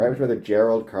I was brother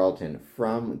Gerald Carlton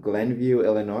from Glenview,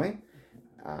 Illinois.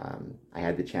 I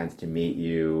had the chance to meet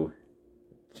you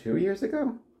 2 years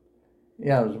ago.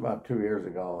 Yeah, it was about 2 years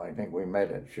ago. I think we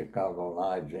met at Chicago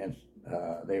Lodge.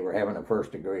 They wwere having a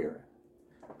first degree.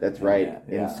 That's right,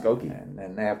 in Yeah, Skokie.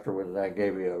 and afterwards I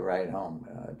gave you a ride home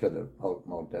to the Hope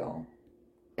Motel.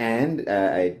 And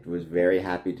I was very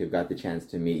happy to have got the chance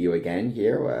to meet you again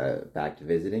here, back to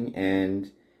visiting.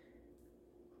 And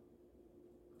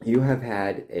you have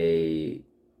had a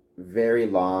very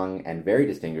long and very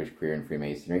distinguished career in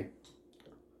Freemasonry.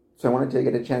 So I wanted to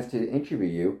get a chance to interview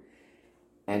you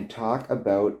and talk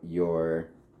about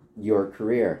your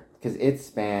career, because it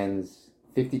spans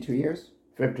 52 years.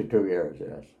 52 years,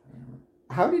 yes.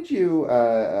 How did you,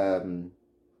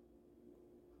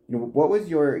 what was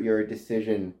your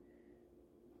decision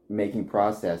making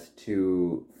process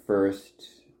to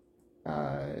first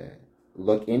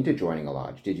look into joining a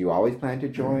lodge? Did you always plan to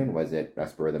join? Was it a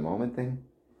spur of the moment thing?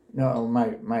 No,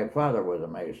 my father was a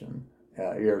Mason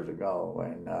years ago,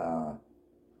 and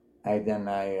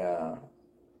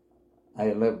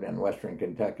I lived in Western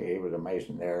Kentucky. He was a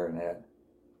Mason there,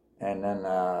 and then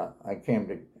I came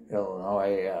to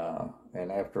Illinois,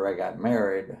 and after I got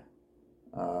married,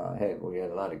 we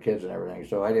had a lot of kids and everything,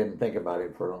 so I didn't think about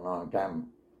it for a long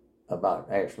time about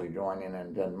actually joining.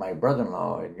 And then my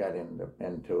brother-in-law had got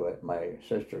into it, my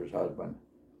sister's husband,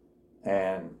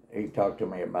 and he talked to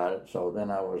me about it. So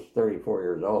then I was 34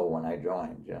 years old when I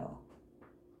joined,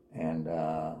 and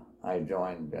I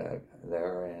joined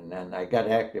there, and then I got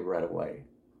active right away.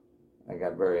 I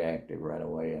got very active right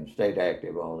away and stayed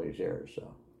active all these years.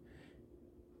 So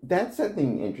that's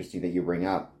something interesting that you bring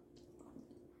up.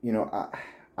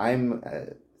 I'm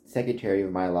secretary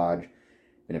of my lodge,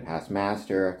 been a past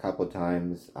master a couple of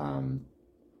times.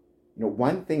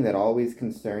 One thing that always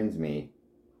concerns me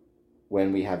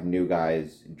when we have new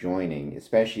guys joining,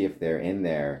 especially if they're in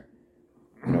their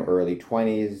early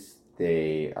 20s,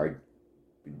 they are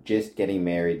just getting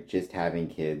married, just having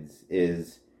kids,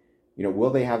 is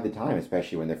will they have the time,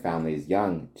 especially when their family is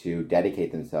young, to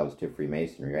dedicate themselves to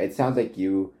Freemasonry? Right? It sounds like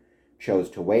you chose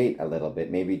to wait a little bit,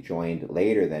 maybe joined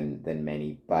later than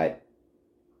many, but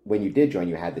when you did join,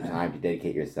 you had the time to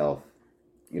dedicate yourself,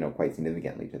 quite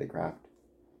significantly to the craft.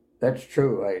 that's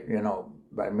true.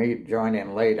 By me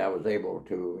joining late, I was able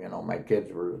to, my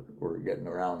kids were getting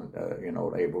around,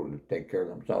 able to take care of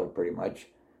themselves pretty much,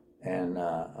 and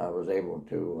I was able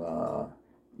to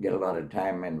get a lot of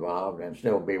time involved and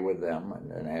still be with them,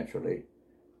 and naturally.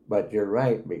 But you're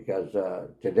right, because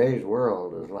today's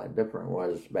world is a lot different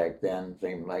was back then.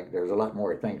 Seemed like there's a lot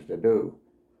more things to do.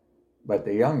 But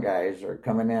the young guys are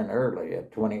coming in early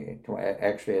at 20,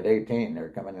 actually at 18. They're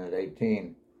coming in at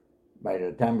 18. By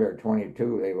the time they're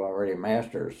 22, they've already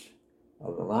masters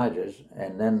of the lodges,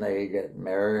 and then they get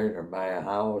married or buy a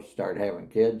house, start having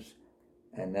kids,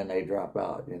 and then they drop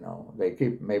out. They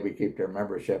maybe keep their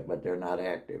membership, but they're not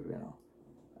active.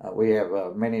 We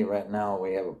have many right now.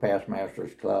 We have a past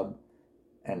masters club,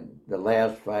 and the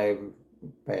last 5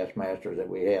 past masters that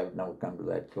we have don't come to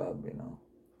that club.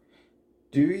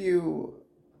 Do you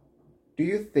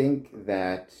think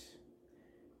that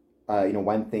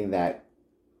one thing that,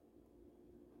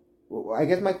 I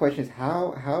guess my question is,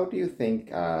 how do you think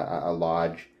a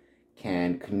lodge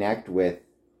can connect with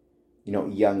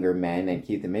younger men and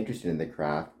keep them interested in the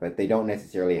craft, but they don't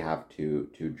necessarily have to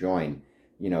join?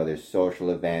 There's social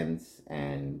events,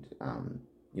 and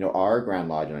our Grand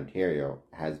Lodge in Ontario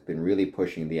has been really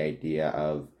pushing the idea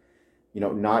of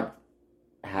not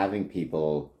having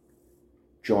people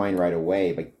join right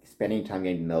away, but spending time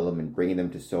getting to know them and bringing them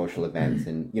to social events.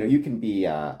 And you can be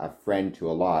a friend to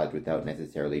a lodge without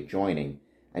necessarily joining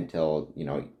until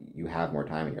you have more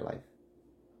time in your life.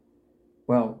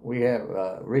 Well, we have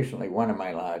recently one of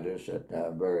my lodges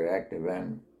that very active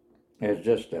in has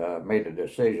just made a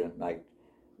decision. Like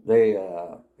they,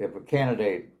 if a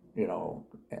candidate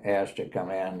asks to come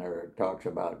in or talks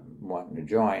about wanting to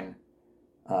join,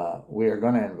 we are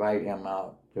going to invite him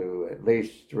out to at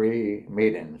least 3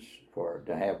 meetings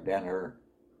to have dinner.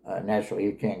 Naturally,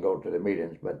 he can't go to the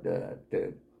meetings, but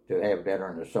to have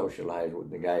dinner and to socialize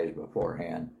with the guys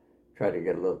beforehand, try to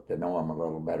get to know them a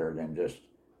little better than just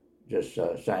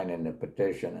signing the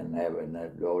petition and having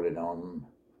it voted on.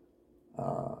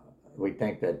 We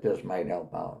think that this might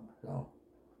help out. So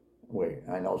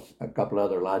I know a couple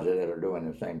other lodges that are doing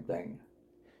the same thing.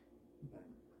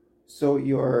 So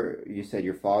you said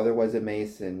your father was a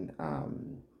Mason.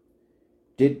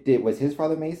 Was his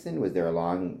father Mason? Was there a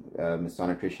long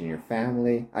Masonic tradition in your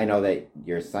family? I know that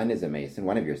your son is a Mason,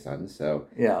 one of your sons. So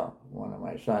yeah, one of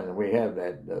my sons. And we have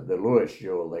that the Lewis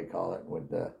jewel, they call it, with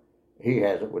the he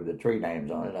has it with the 3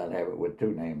 names on it. I'd have it with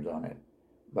 2 names on it.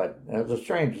 But there's a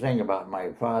strange thing about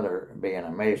my father being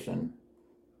a Mason.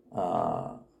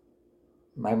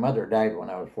 My mother died when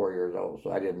I was 4 years old,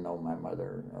 so I didn't know my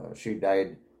mother. She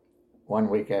died 1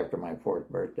 week after my 4th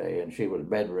birthday, and she was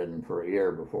bedridden for a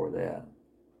year before that.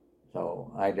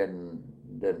 So I don't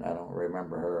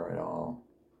remember her at all.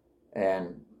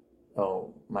 And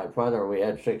so my father, we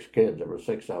had 6 kids. There were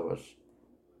 6 of us.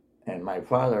 And my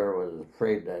father was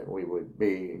afraid that we would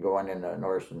be going into an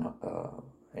orphan's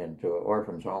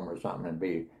home or something and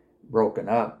be broken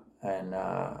up. And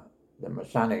the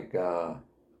Masonic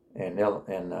in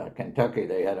Kentucky,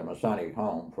 they had a Masonic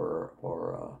home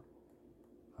for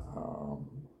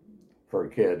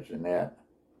kids and that.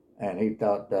 And he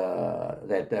thought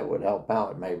that would help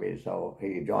out maybe, so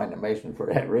he joined the Mason for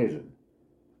that reason.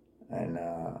 And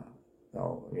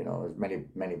so, as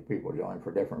many people joined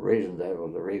for different reasons. That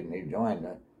was the reason he joined.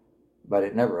 But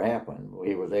it never happened.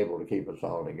 He was able to keep us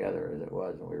all together as it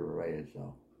was, and we were raised.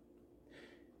 So,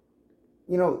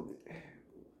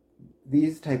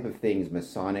 these type of things,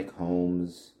 Masonic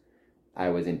homes. I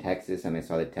was in Texas and I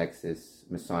saw the Texas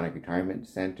Masonic Retirement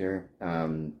Center.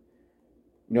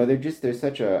 They're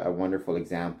such a wonderful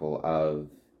example of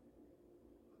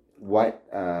what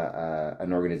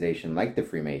an organization like the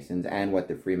Freemasons and what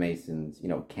the Freemasons,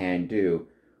 can do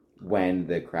when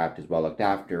the craft is well looked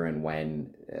after and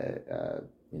when,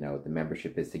 the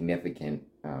membership is significant.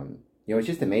 It's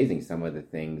just amazing some of the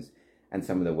things and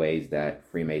some of the ways that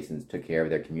Freemasons took care of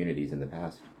their communities in the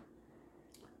past.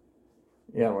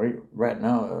 Yeah, right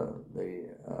now the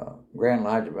Grand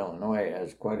Lodge of Illinois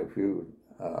has quite a few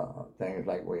things.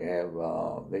 Like we have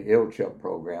the Ill Chip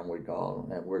program, we call,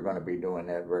 and we're going to be doing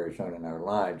that very soon in our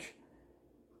lodge.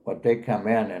 But they come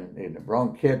in and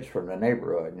bring kids from the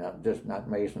neighborhood, not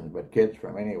Masons, but kids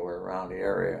from anywhere around the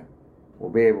area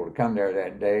will be able to come there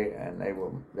that day, and they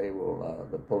will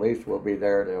the police will be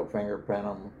there. They'll fingerprint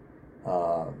them.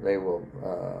 They will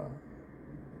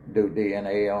do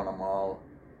DNA on them all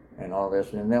and all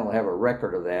this, and they'll have a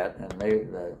record of that. And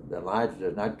the lodge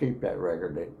does not keep that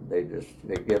record. They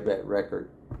give that record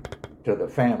to the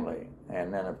family,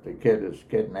 and then if the kid is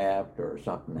kidnapped or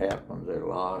something happens, they're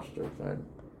lost or something,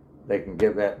 they can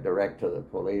give that direct to the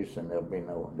police, and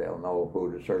they'll know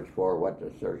who to search for, what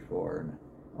to search for, and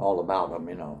all about them,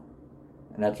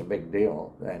 And that's a big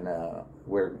deal, and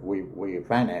we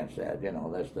finance that.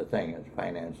 That's the thing, is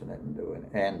financing it and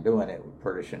doing it,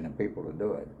 furnishing the people to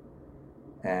do it.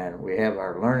 And we have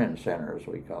our learning centers,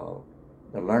 we call.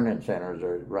 The learning centers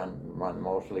are run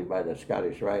mostly by the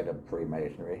Scottish Rite of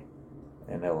Freemasonry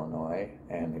in Illinois,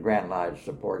 and the Grand Lodge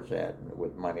supports that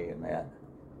with money and that.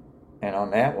 And on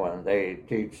that one, they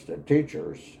teach the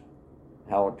teachers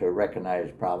how to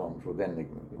recognize problems with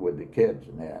the kids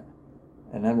and that.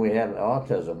 And then we have the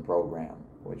autism program,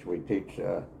 which we teach.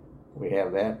 We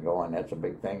have that going. That's a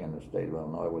big thing in the state of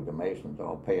Illinois with the Masons,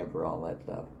 all paying for all that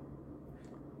stuff.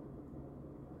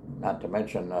 Not to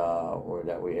mention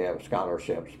that we have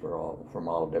scholarships from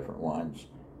all different ones,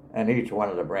 and each one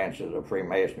of the branches of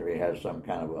Freemasonry has some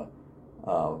kind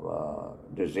of a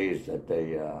disease that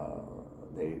they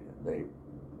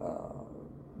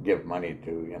give money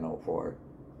to,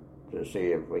 to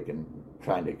see if we can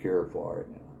find a cure for it.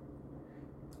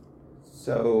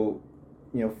 So,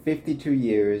 52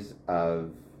 years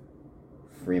of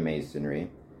Freemasonry.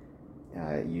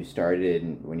 You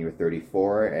started when you were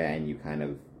 34, and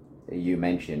you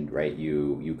mentioned, right,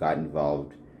 you got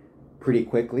involved pretty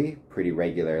quickly, pretty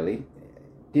regularly.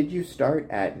 Did you start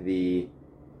at did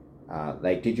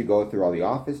you go through all the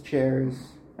office chairs?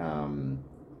 I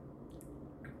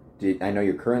know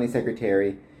you're currently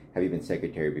secretary. Have you been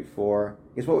secretary before?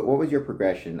 I guess what was your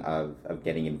progression of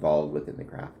getting involved within the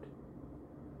craft?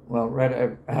 Well,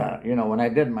 when I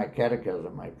did my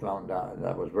catechism, I found out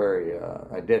that was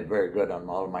I did very good on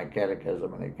all of my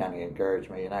catechism, and it kind of encouraged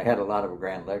me. And I had a lot of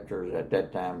grand lecturers at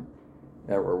that time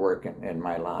that were working in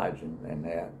my lodge and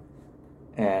that.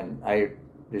 And I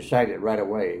decided right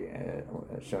away,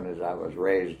 as soon as I was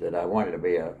raised, that I wanted to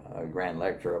be a grand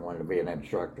lecturer. I wanted to be an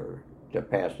instructor to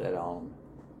pass that on.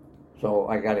 So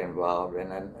I got involved, and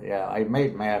then, I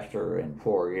made master in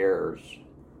 4 years.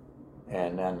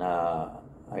 And then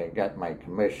I got my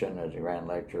commission as a grand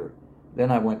lecturer.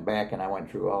 Then I went back and I went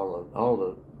through all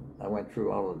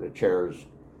of the chairs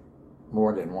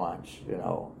more than once,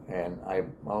 And I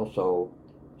also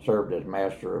served as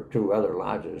master of 2 other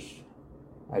lodges.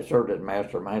 I served as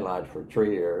master of my lodge for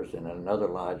 3 years, and another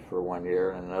lodge for 1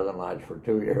 year, and another lodge for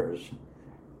 2 years.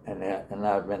 And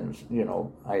I've been,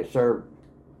 I served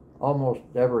almost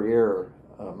every year.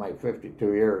 My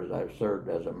 52 years, I've served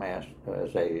as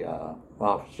a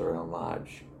officer in a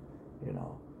lodge, you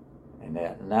know. And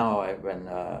that now I've been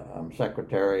I'm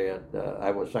secretary at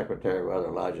I was secretary of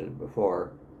other lodges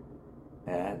before,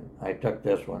 and I took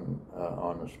this one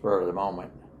on the spur of the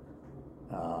moment.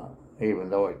 Even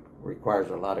though it requires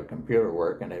a lot of computer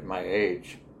work, and at my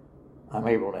age, I'm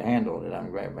able to handle it.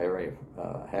 I'm very, very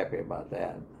happy about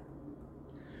that.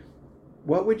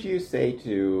 What would you say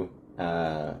to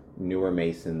newer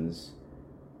Masons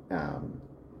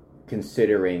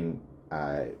considering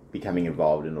becoming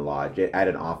involved in the lodge at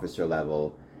an officer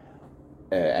level,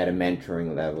 at a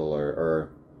mentoring level,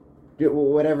 or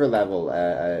whatever level,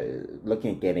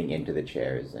 looking at getting into the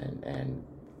chairs and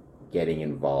getting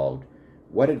involved?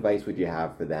 What advice would you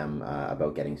have for them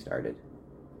about getting started?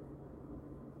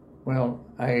 Well,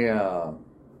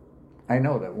 I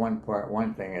know that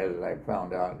one thing is I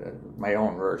found out that my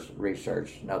own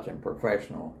research, nothing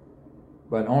professional,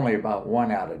 but only about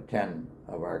 1 out of 10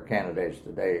 of our candidates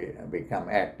today become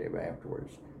active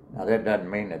afterwards. Now that doesn't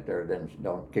mean that they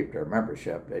don't keep their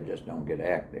membership; they just don't get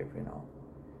active, you know.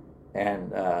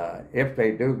 And if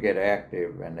they do get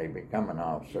active and they become an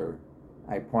officer,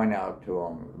 I point out to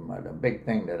them the big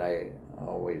thing that I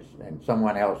always, and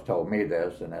someone else told me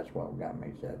this, and that's what got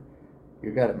me said,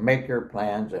 you got to make your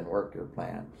plans and work your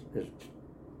plans.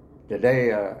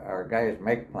 Today, our guys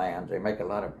make plans. They make a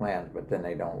lot of plans, but then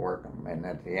they don't work them. And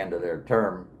at the end of their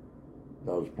term,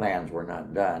 those plans were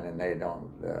not done, and they don't,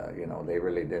 they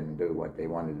really didn't do what they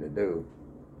wanted to do.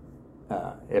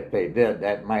 If they did,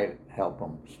 that might help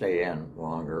them stay in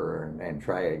longer and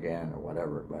try again or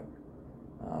whatever. But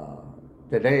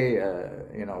today,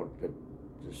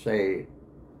 to say,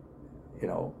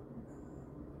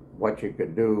 what you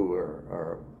could do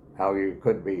or how you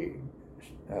could be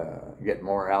get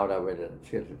more out of it,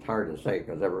 it's hard to say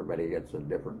because everybody gets a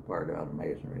different part out of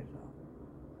Masonry.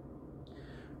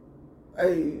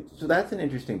 So that's an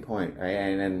interesting point, right?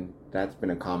 And that's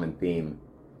been a common theme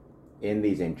in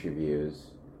these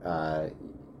interviews.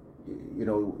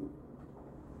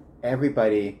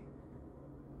 Everybody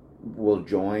will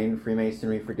join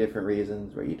Freemasonry for different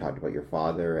reasons, right? You talked about your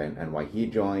father and why he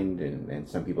joined, and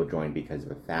some people join because of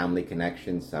a family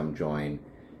connection, some join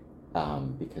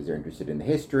because they're interested in the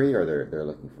history, or they're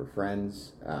looking for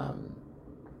friends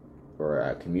or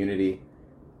a community,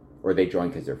 or they join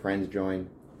because their friends join.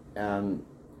 How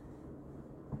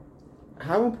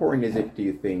important is it, do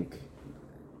you think,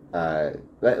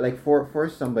 for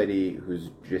somebody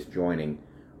who's just joining,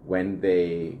 when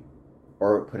they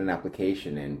or put an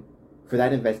application in, for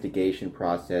that investigation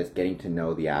process, getting to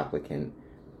know the applicant,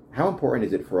 how important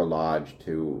is it for a lodge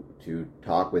to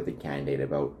talk with the candidate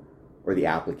about, or the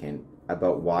applicant,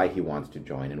 about why he wants to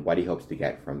join and what he hopes to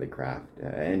get from the craft?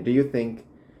 And do you think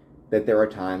that there are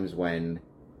times when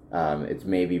it's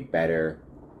maybe better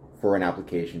for an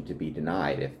application to be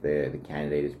denied if the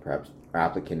candidate is perhaps, or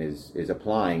applicant is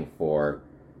applying for,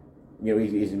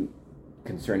 he's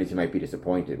concerned as he might be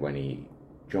disappointed when he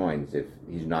joins if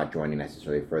he's not joining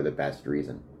necessarily for the best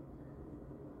reason?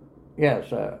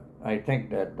 Yes, I think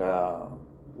that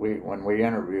when we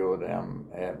interview them,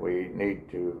 we need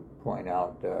to point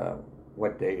out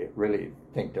what they really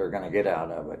think they're going to get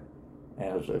out of it.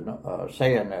 As a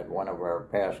saying that one of our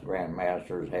past Grand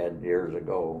Masters had years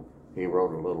ago, he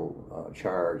wrote a little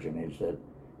charge, and he said,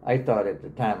 I thought at the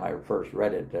time I first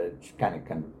read it that it's kind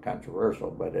of controversial,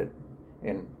 but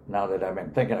now that I've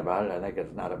been thinking about it, I think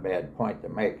it's not a bad point to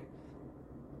make.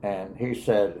 And he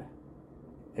said,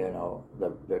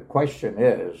 the question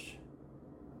is,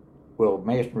 will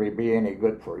Masonry be any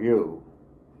good for you,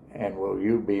 and will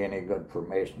you be any good for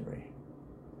Masonry?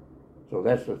 So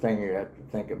that's the thing you have to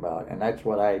think about, and that's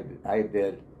what I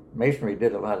did. Masonry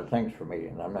did a lot of things for me,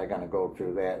 and I'm not going to go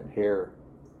through that here,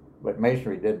 but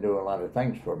Masonry did do a lot of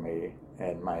things for me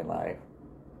in my life,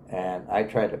 and I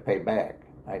tried to pay back.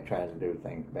 I tried to do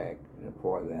things back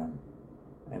for them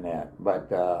and that.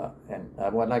 But, and I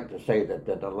would like to say that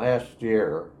the last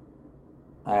year,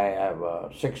 I have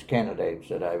 6 candidates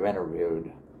that I've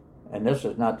interviewed, and this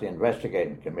is not the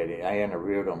investigating committee. I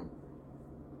interviewed them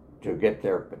to get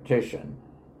their petition,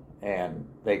 and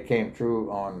they came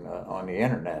through on the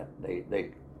internet.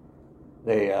 They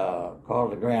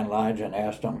called the Grand Lodge and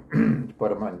asked them to put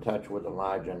them in touch with the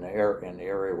lodge in the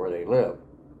area where they live.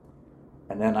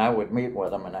 And then I would meet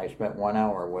with them, and I spent 1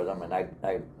 hour with them, and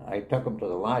I took them to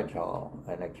the lodge hall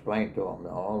and explained to them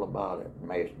all about it,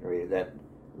 Masonry, that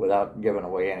without giving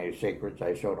away any secrets.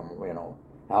 I showed them,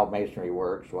 how Masonry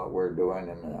works, what we're doing,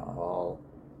 and all,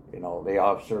 the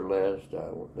officer list,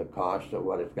 the cost of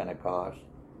what it's going to cost,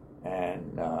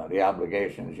 and the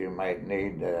obligations you might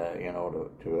need,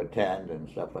 to attend and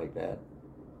stuff like that.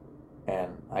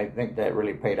 And I think that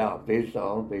really paid off.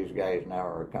 All these guys now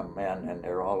are coming in and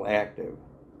they're all active.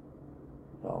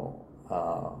 So,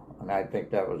 and I think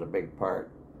that was a big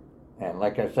part. And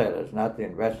like I said, it's not the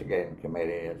investigating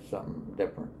committee, it's something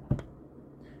different.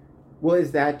 Well,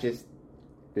 does that just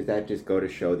go to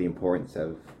show the importance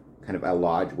of kind of a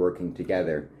lodge working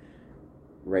together,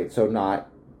 right? So not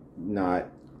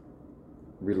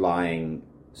relying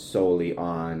solely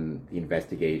on the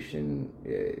investigative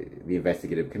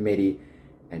committee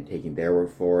and taking their word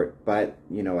for it, but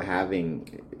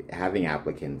having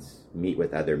applicants meet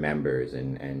with other members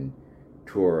and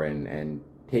tour and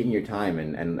taking your time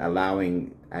and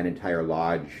allowing an entire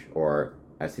lodge or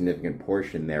a significant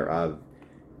portion thereof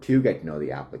to get to know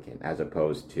the applicant, as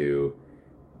opposed to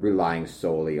relying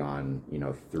solely on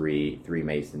three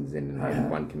Masons in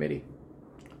one committee.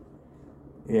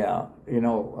 Yeah,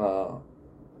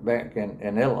 back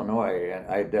in Illinois, and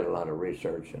I did a lot of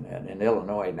research in that. In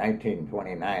Illinois,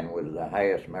 1929 was the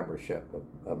highest membership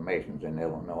of Masons in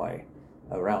Illinois,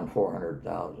 around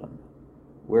 400,000.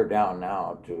 We're down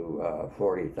now to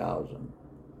 40,000.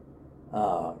 There's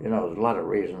a lot of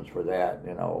reasons for that,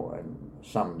 and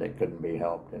some that couldn't be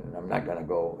helped, and I'm not going to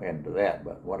go into that.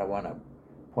 But what I want to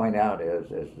point out is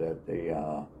that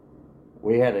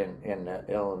we had in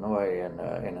Illinois in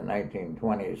the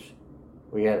 1920s,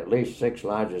 we had at least 6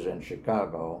 lodges in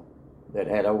Chicago that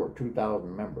had over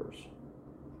 2,000 members.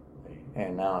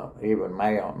 And now even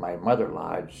my mother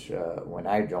lodge, when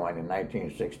I joined in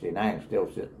 1969, still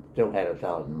had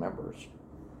 1,000 members.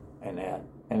 And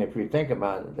if you think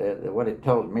about it, what it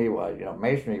told me was,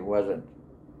 Masonry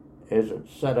isn't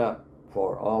set up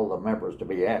for all the members to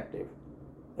be active.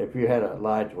 If you had a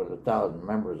lodge with 1,000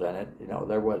 members in it,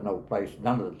 there was no place.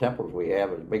 None of the temples we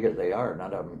have, as big as they are,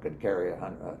 none of them could carry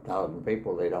 1,000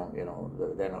 people. They don't,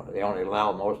 they only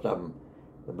allow most of them.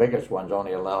 The biggest ones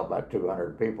only allow about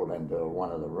 200 people into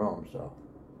one of the rooms.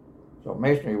 So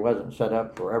Masonry wasn't set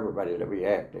up for everybody to be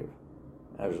active.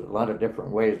 There's a lot of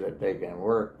different ways that they can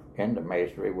work into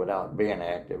Masonry without being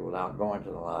active, without going to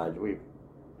the lodge. We've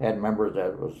had members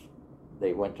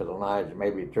they went to the lodge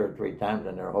maybe 2 or 3 times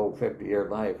in their whole 50-year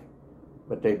life,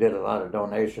 but they did a lot of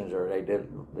donations, or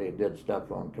they did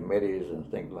stuff on committees and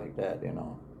things like that.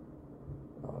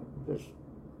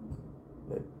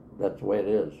 That's the way it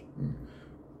is.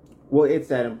 Well, it's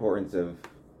that importance of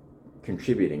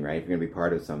contributing, right? If you're going to be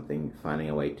part of something, finding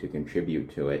a way to contribute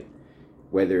to it,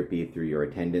 whether it be through your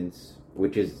attendance,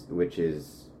 which is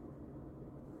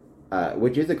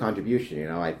a contribution.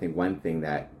 I think one thing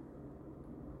that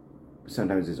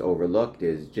sometimes is overlooked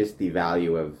is just the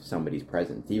value of somebody's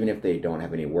presence, even if they don't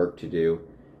have any work to do.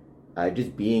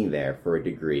 Just being there for a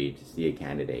degree to see a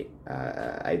candidate.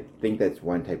 I think that's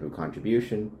one type of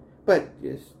contribution, but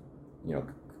just, you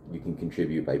can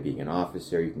contribute by being an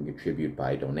officer, you can contribute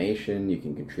by donation, you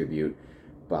can contribute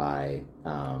by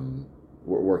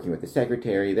working with the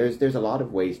secretary. There's a lot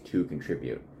of ways to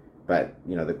contribute, but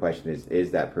the question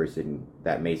is that person,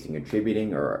 that Mason,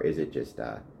 contributing, or is it just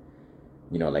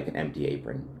like an empty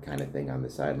apron kind of thing on the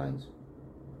sidelines?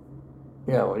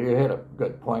 Yeah, well, you hit a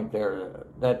good point there.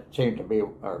 That seems to be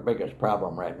our biggest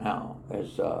problem right now,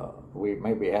 is we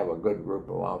maybe have a good group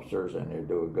of officers and they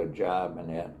do a good job, and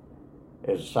that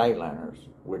is sideliners.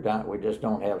 We just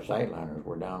don't have sideliners.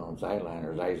 We're down on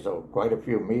sideliners. I saw quite a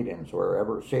few meetings where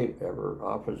every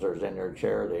officer's in their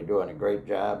chair, they're doing a great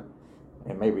job,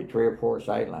 and maybe 3 or 4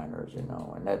 sideliners,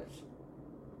 and that's,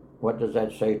 what does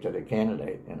that say to the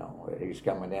candidate? He's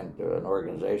coming into an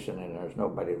organization and there's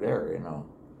nobody there,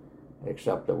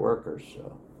 except the workers.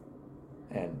 So,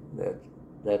 and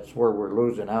that's where we're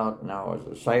losing out now, is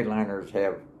the sideliners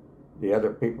have the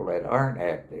other people that aren't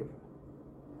active,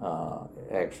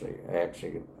 actually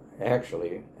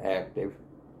active,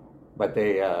 but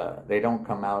they don't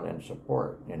come out and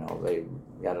support. They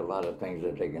got a lot of things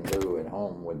that they can do at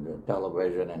home with the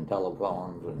television and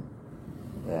telephones and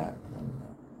that. And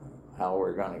how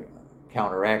we're going to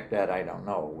counteract that, I don't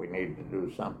know. We need to do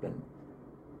something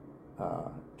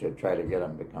to try to get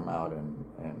them to come out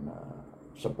and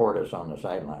support us on the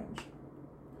sidelines.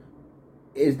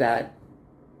 Is that,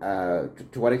 to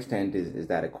what extent is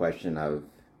that a question of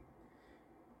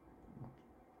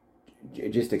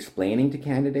just explaining to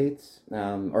candidates,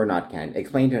 or not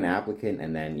explain to an applicant,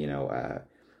 and then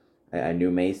a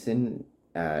new Mason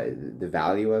the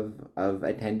value of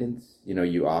attendance?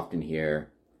 You often hear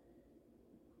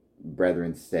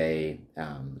brethren say,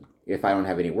 if I don't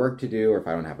have any work to do, or if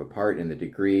I don't have a part in the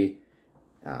degree,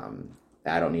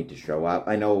 I don't need to show up.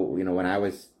 I know, when I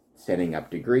was setting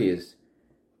up degrees,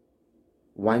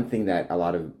 one thing that a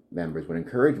lot of members would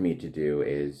encourage me to do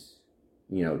is,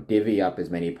 divvy up as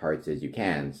many parts as you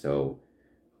can. So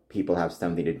people have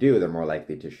something to do, they're more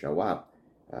likely to show up.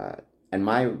 And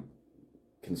my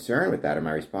concern with that, or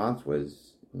my response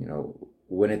was,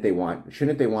 shouldn't they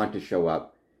want to show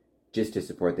up just to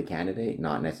support the candidate,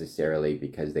 not necessarily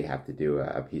because they have to do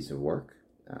a piece of work?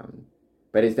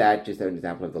 But is that just an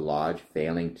example of the lodge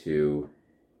failing to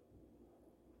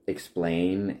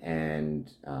explain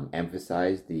and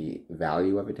emphasize the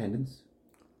value of attendance?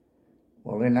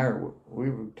 Well,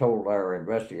 we've told our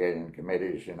investigating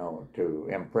committees, to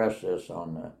impress this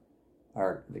on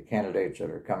the candidates that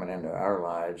are coming into our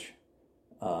lodge,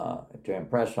 to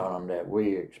impress on them that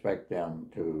we expect them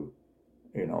to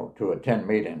attend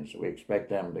meetings. We expect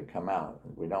them to come out.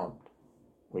 We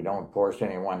don't force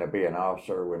anyone to be an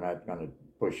officer. We're not going to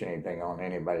push anything on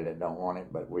anybody that don't want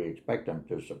it, but we expect them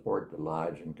to support the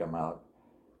lodge and come out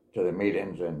to the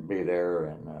meetings and be there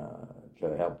and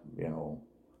to help,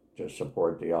 to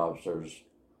support the officers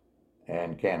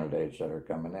and candidates that are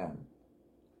coming in.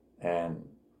 And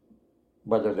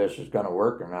whether this is going to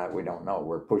work or not, we don't know.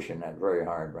 We're pushing that very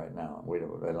hard right now.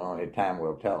 The only time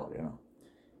will tell,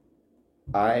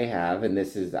 I have, and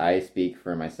I speak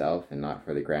for myself and not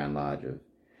for the Grand Lodge of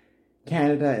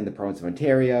Canada and the province of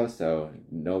Ontario, so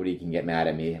nobody can get mad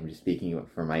at me. I'm just speaking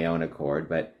for my own accord,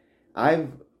 but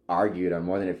I've argued on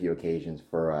more than a few occasions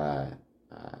for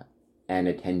an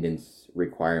attendance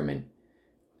requirement,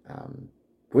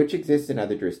 which exists in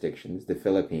other jurisdictions. The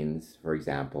Philippines, for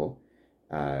example,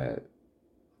 a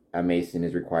Mason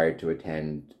is required to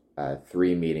attend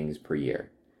 3 meetings per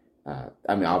year.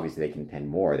 Obviously they can attend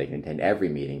more, they can attend every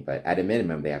meeting, but at a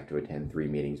minimum they have to attend 3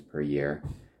 meetings per year.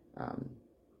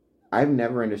 I've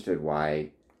never understood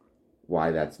why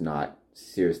that's not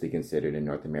seriously considered in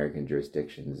North American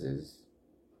jurisdictions as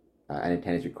an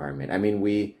attendance requirement.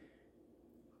 We,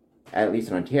 at least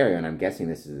in Ontario, and I'm guessing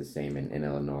this is the same in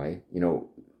Illinois,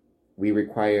 we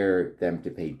require them to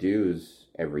pay dues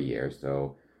every year,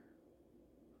 so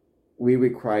we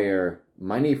require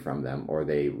money from them or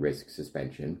they risk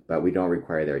suspension, but we don't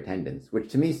require their attendance,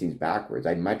 which to me seems backwards.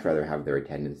 I'd much rather have their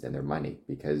attendance than their money,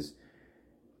 because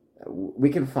we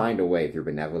can find a way through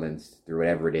benevolence, through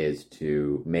whatever it is,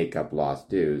 to make up lost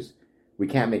dues. We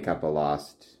can't make up a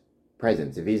lost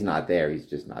presence. If he's not there, he's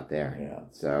just not there. Yeah.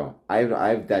 So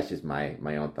I've that's just my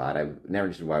own thought. I've never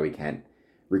understood why we can't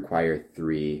require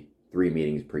three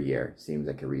meetings per year. Seems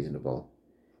like a reasonable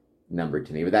number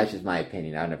to me, but that's just my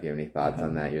opinion. I don't know if you have any thoughts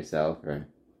on that yourself, or.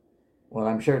 Well,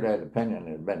 I'm sure that opinion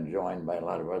has been joined by a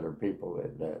lot of other people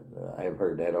that I've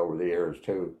heard that over the years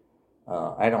too.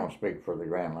 I don't speak for the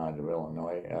Grand Lodge of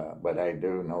Illinois, but I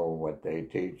do know what they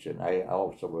teach, and I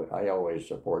always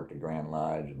support the Grand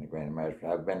Lodge and the Grand Master.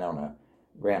 I've been on a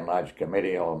Grand Lodge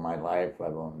committee all of my life.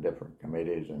 I've on different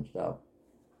committees and stuff,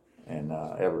 and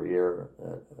every year,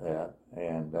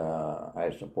 and I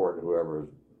support whoever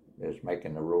is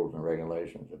making the rules and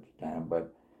regulations at the time.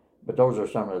 But those are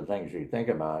some of the things you think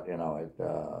about.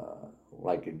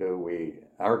 Like you do.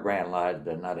 Our Grand Lodge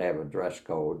does not have a dress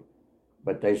code.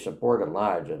 But they support a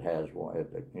lodge that has one,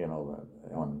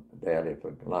 on that. If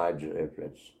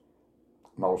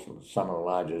some of the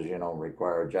lodges,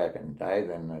 require a jacket and tie,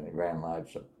 then the Grand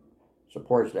Lodge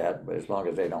supports that, but as long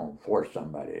as they don't force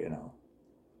somebody,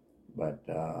 But,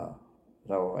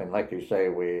 and like you say,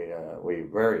 we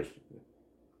very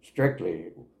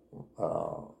strictly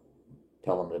tell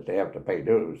them that they have to pay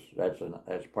dues.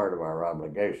 That's part of our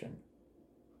obligation,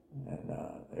 and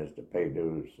is to pay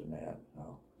dues and that.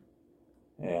 So.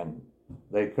 And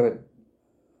they could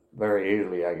very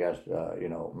easily, I guess,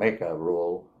 make a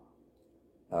rule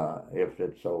if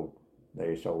they so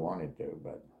wanted to.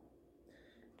 But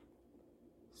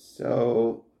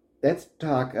so let's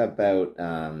talk about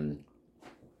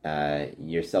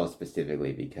yourself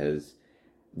specifically, because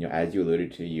as you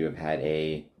alluded to, you have had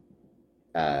a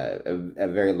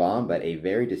very long but a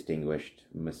very distinguished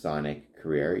Masonic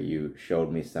career. You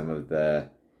showed me some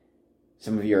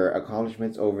of your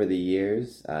accomplishments over the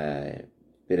years.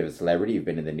 Bit of a celebrity. You've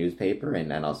been in the newspaper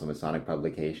and also Masonic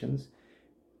publications.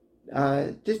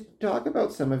 Just talk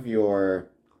about some of your,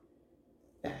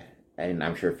 and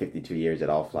I'm sure 52 years, it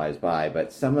all flies by,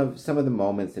 but some of the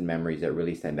moments and memories that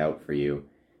really stand out for you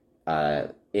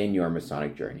in your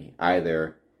Masonic journey,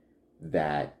 either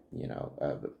that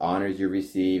honors you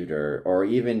received, or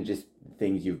even just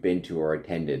things you've been to or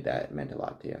attended that meant a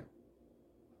lot to you.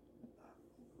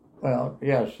 Well,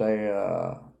 yes,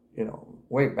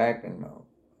 way back in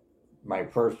my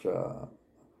first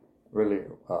really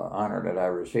honor that I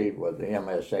received was the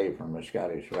MSA from the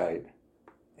Scottish Rite,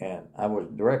 and I was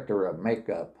director of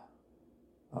makeup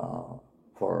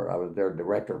I was their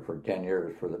director for 10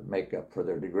 years for the makeup for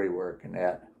their degree work and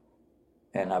that,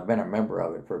 and I've been a member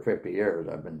of it for 50 years.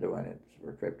 I've been doing it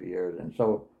for 50 years, and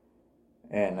so,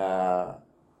 and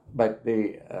but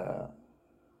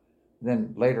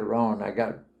then later on, I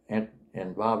got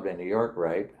involved in the York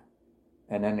Rite,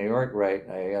 and in the York Rite,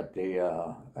 I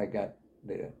got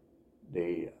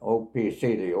the OPC,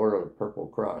 the Order of the Purple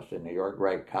Cross, in the York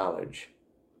Rite College,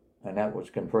 and that was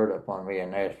conferred upon me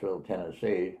in Nashville,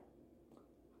 Tennessee,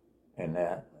 and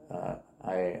that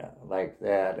I liked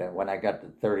that. And when I got the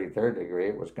 33rd degree,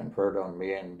 it was conferred on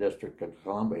me in the District of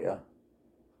Columbia.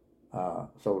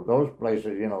 So those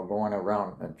places, going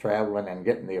around and traveling and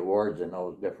getting the awards in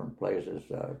those different places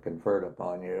conferred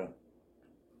upon you,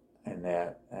 and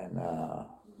that, and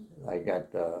I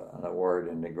got an award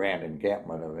in the Grand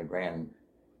Encampment of the Grand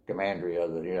Commandery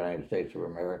of the United States of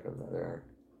America there.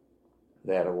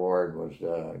 That award was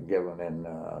given in,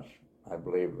 I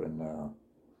believe, in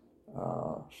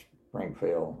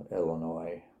Springfield,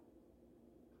 Illinois.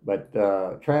 But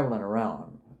traveling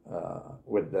around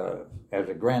as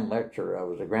a Grand Lecturer, I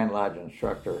was a Grand Lodge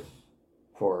Instructor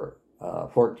for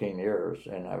 14 years,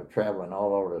 and I was traveling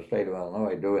all over the state of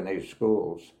Illinois doing these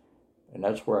schools. And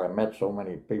that's where I met so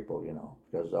many people,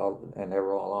 because and they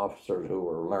were all officers who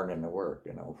were learning the work,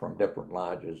 from different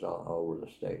lodges all over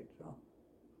the state.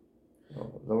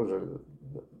 So those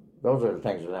are the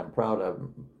things that I'm proud of.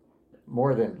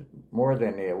 More than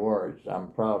the awards,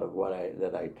 I'm proud of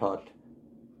that I taught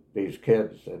these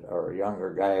kids that are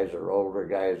younger guys or older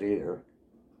guys either,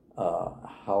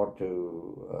 how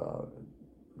to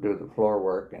do the floor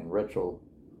work and ritual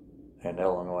in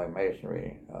Illinois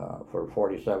Masonry for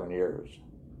 47 years.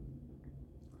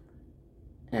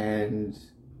 And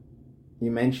you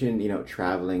mentioned,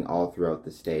 traveling all throughout the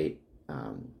state.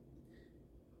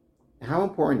 How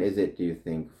important is it, do you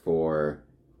think, for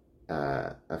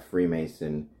a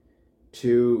Freemason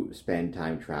to spend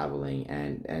time traveling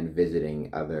and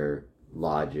visiting other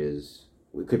lodges?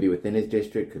 It could be within his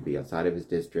district, could be outside of his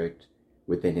district,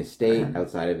 within his state,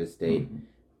 outside of his state.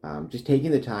 Just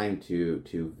taking the time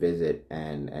to visit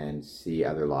and see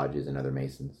other lodges and other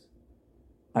Masons.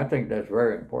 I think that's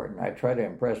very important. I try to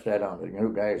impress that on the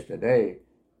new guys today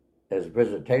as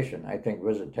visitation. I think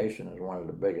visitation is one of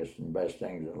the biggest and best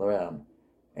things to learn.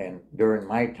 And during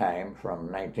my time,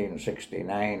 from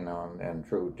 1969 on and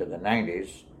through to the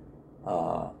 90s,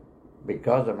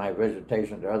 because of my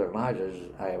visitation to other lodges,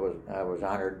 I was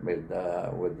honored with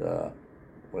an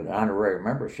honorary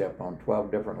membership on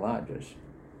 12 different lodges.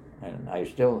 And I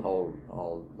still hold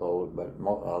all those, but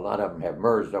a lot of them have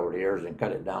merged over the years and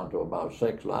cut it down to about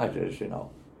 6 lodges,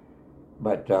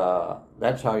 But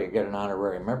that's how you get an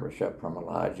honorary membership from a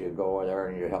lodge. You go there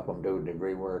and you help them do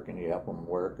degree work, and you help them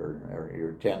work, or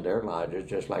you attend their lodges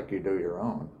just like you do your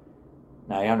own.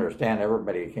 Now, I understand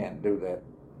everybody can't do that,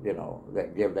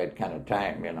 that give that kind of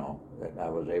time, that I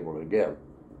was able to give.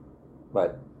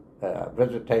 But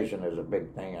visitation is a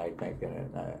big thing, I think,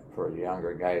 for the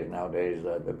younger guys nowadays,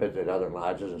 to visit other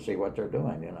lodges and see what they're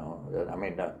doing, I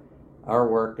mean, our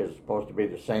work is supposed to be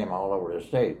the same all over the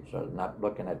state, so not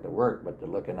looking at the work, but to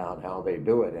looking at how they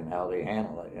do it and how they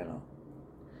handle it,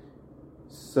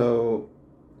 So,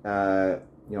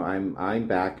 I'm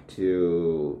back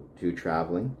to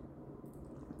traveling.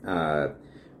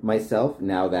 Myself,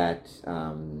 now that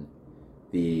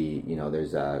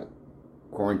there's a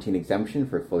quarantine exemption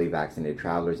for fully vaccinated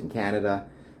travelers in Canada.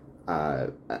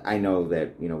 I know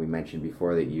that, we mentioned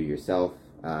before that you yourself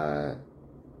are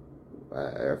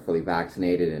fully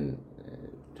vaccinated, and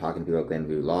talking to people at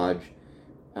Glenview Lodge.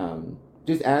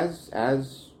 Just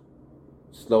as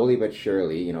slowly but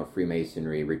surely,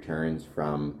 Freemasonry returns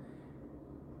from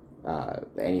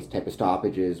any type of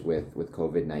stoppages with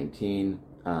COVID-19,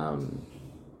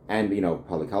 and,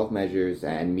 public health measures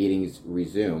and meetings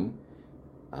resume.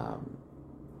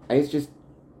 It's just,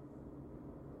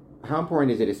 how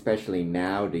important is it, especially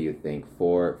now, do you think,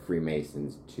 for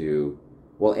Freemasons to,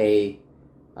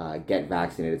 get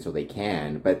vaccinated so they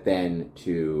can, but then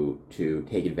to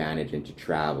take advantage and to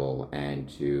travel and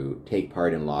to take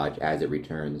part in Lodge as it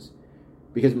returns?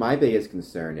 Because my biggest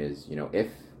concern is, if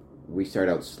we start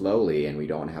out slowly and we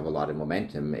don't have a lot of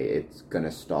momentum, it's going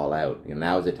to stall out.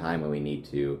 Now is the time when we need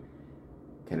to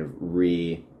kind of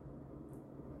rededicate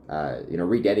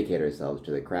ourselves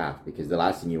to the craft, because the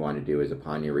last thing you want to do is,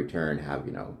 upon your return, have,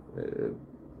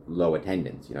 low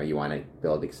attendance. You want to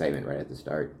build excitement right at the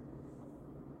start.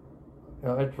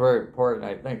 It's very important.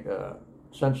 I think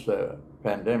since the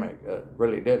pandemic, it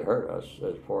really did hurt us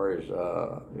as far as,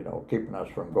 keeping us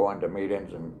from going to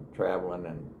meetings and traveling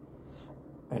and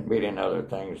meeting other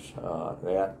things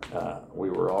that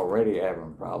we were already having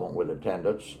a problem with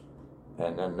attendance.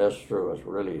 And then this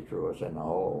really threw us in the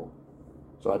hole.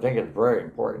 So I think it's very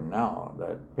important now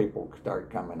that people start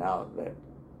coming out, that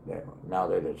now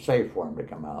that it's safe for them to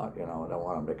come out. I don't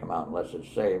want them to come out unless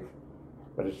it's safe,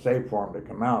 but it's safe for them to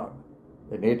come out.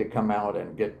 They need to come out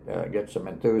and get some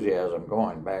enthusiasm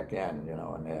going back in,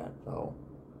 and that. So,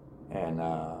 and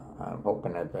I'm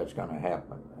hoping that that's going to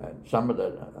happen. And some of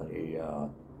the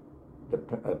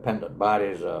dependent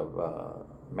bodies of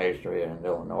Masonry in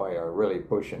Illinois are really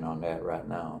pushing on that right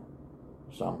now.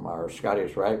 Our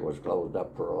Scottish Rite was closed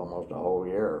up for almost a whole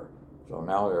year. So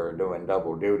now they're doing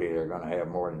double duty. They're going to have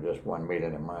more than just one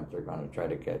meeting a month. They're going to try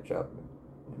to catch up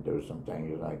and do some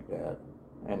things like that.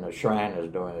 And the Shrine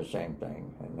is doing the same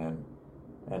thing.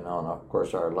 And of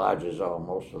course our lodges,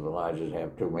 most of the lodges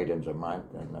have 2 meetings a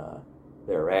month, and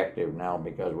they're active now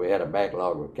because we had a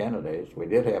backlog with candidates. We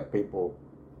did have people,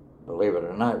 believe it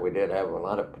or not, we did have a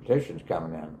lot of petitions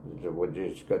coming in. We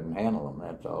just couldn't handle them,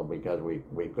 that's all, because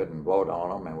we couldn't vote on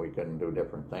them and we couldn't do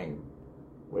different things,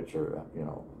 which are,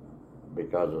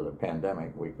 because of the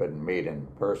pandemic, we couldn't meet in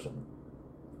person.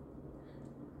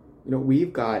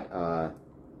 We've got a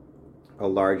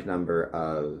large number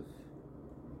of,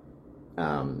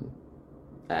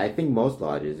 I think most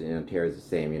lodges in Ontario is the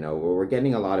same, we're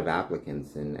getting a lot of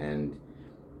applicants and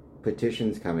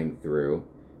petitions coming through.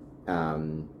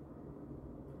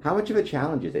 How much of a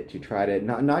challenge is it to try to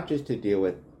not just to deal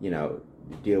with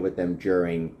them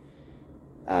during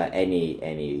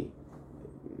any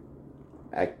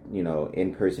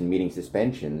in-person meeting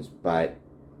suspensions, but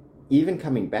even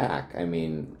coming back? I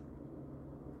mean,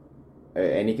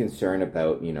 any concern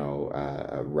about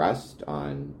rust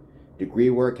on degree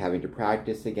work, having to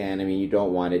practice again? I mean, you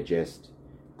don't want to just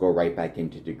go right back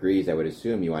into degrees. I would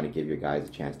assume you want to give your guys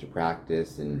a chance to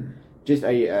practice. And just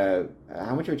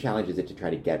how much of a challenge is it to try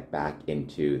to get back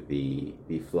into the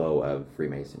flow of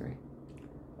Freemasonry?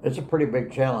 It's a pretty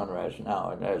big challenge right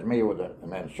now. And as me with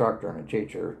an instructor and a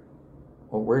teacher,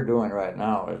 what we're doing right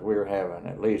now is we're having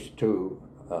at least 2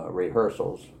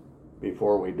 rehearsals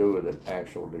before we do the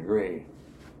actual degree.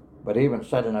 But even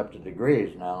setting up the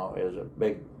degrees now is a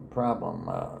big problem.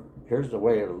 Here's the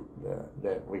way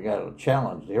that we got a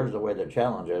challenge. Here's the way the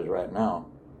challenge is right now.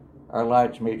 Our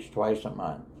lodge meets twice a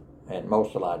month, and most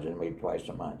of the lodges meet twice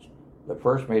a month. The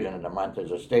first meeting of the month is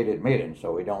a stated meeting,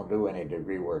 so we don't do any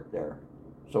degree work there.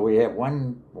 So we have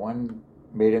one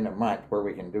meeting a month where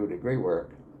we can do degree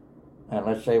work. And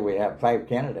let's say we have 5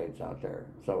 candidates out there.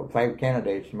 So 5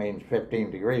 candidates means 15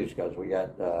 degrees because we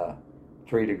got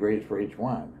 3 degrees for each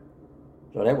one.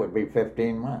 So that would be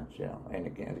 15 months, And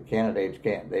the candidates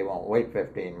they won't wait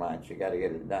 15 months. You got to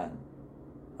get it done.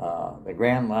 The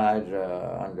Grand Lodge,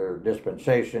 under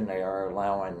dispensation, they are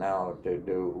allowing now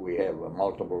we have a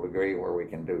multiple degree where we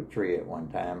can do 3 at one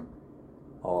time,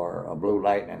 or a Blue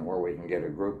Lightning where we can get a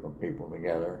group of people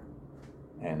together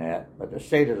and that. But the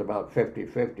state is about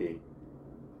 50-50.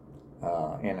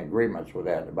 In agreements with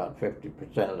that. About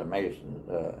 50% of the Masons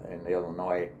in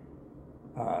Illinois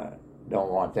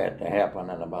don't want that to happen,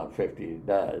 and about 50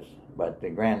 does. But the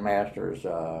Grand Masters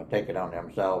take it on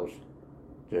themselves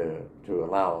to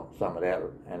allow some of that,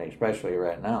 and especially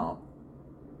right now,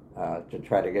 to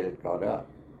try to get it caught up.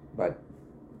 But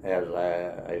as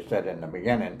I said in the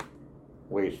beginning,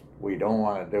 we don't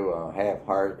want to do a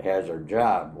haphazard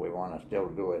job. We want to still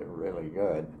do it really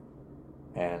good,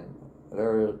 and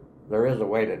there is a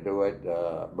way to do it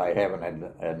by having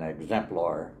an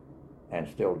exemplar and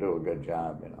still do a good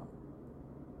job,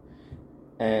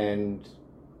 And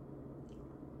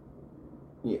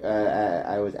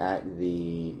I was at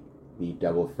the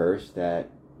double first I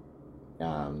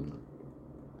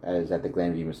was at the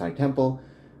Glenview Masonic Temple,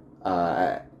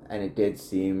 and it did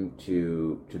seem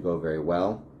to go very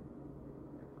well.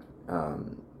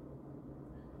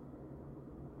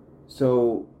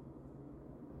 So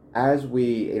as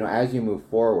you move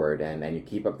forward and you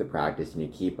keep up the practice and you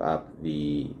keep up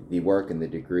the work and the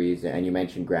degrees, and you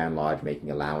mentioned Grand Lodge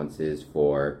making allowances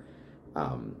for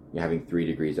having 3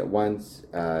 degrees at once,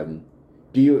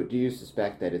 do you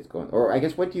suspect that it's going, or I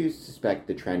guess what do you suspect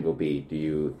the trend will be? Do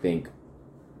you think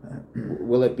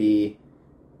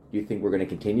do you think we're going to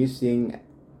continue seeing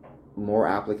more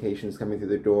applications coming through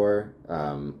the door,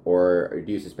 or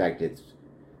do you suspect it's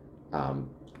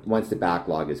once the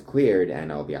backlog is cleared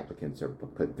and all the applicants are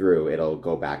put through, it'll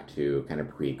go back to kind of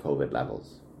pre-COVID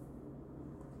levels?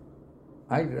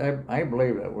 I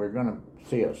believe that we're going to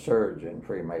see a surge in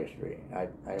Freemasonry.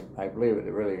 I believe it's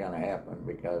really going to happen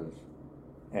because,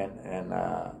 and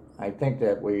I think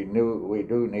that we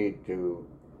do need to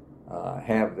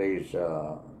have these.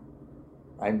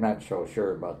 I'm not so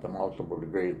sure about the multiple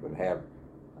degrees, but have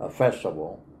a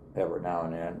festival every now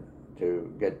and then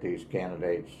to get these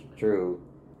candidates through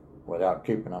without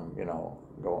keeping them,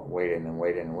 going waiting and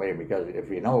waiting and waiting. Because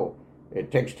if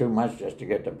it takes too much just to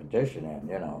get the petition in.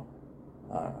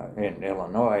 In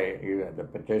Illinois, the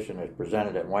petition is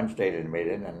presented at one stated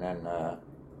meeting, and then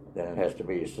it has to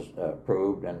be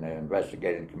approved, and the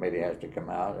investigating committee has to come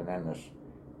out, and then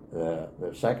the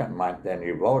second month, then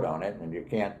you vote on it, and you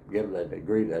can't give the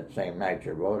degree that same night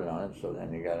you're voting on it. So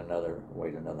then you got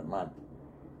wait another month.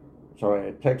 So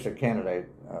it takes a candidate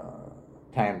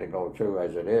time to go through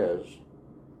as it is,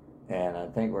 and I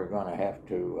think we're going to have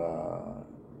to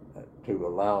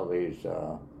allow these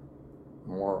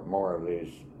more of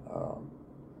these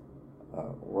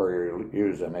where you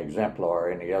use an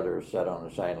exemplar and the others sit on the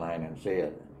sideline and see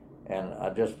it. And I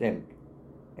just in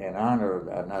honor,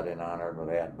 not in honor of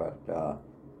that, but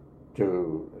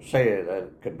to say that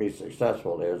it could be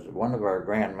successful is one of our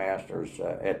Grand Masters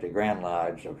at the Grand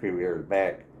Lodge a few years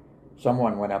back.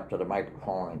 Someone went up to the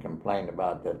microphone and complained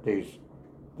about that these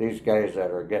guys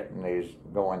that are getting these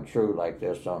going through like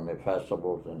this on the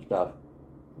festivals and stuff,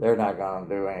 they're not going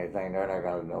to do anything. They're not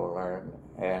going to learn.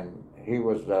 And he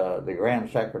was the Grand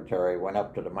Secretary went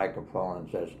up to the microphone and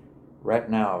says, right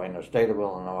now in the state of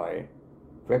Illinois,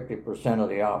 50% of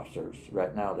the officers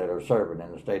right now that are serving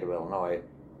in the state of Illinois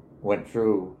went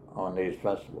through on these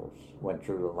festivals, went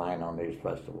through the line on these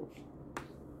festivals.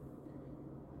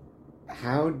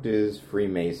 How does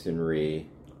Freemasonry,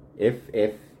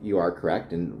 if you are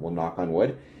correct, and we'll knock on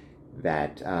wood,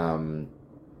 that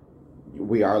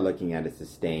we are looking at a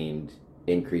sustained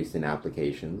increase in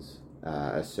applications,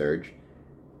 a surge,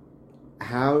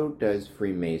 how does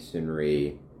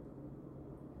Freemasonry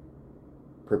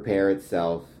prepare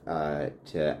itself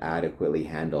to adequately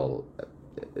handle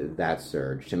that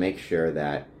surge, to make sure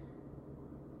that,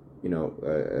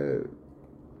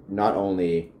 not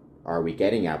only are we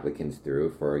getting applicants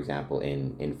through, for example,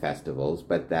 in festivals,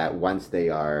 but that once they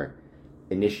are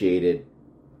initiated,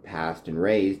 passed, and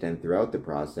raised, and throughout the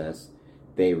process,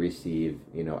 they receive,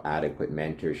 adequate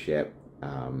mentorship.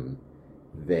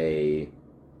 They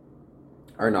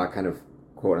are not kind of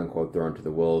quote unquote thrown to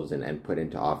the wolves and put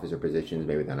into officer positions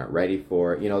maybe they're not ready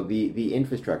for. The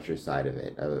infrastructure side of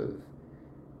it, of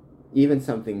even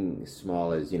something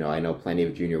small as, I know plenty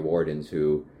of junior wardens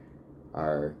who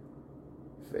are,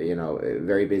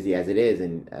 very busy as it is,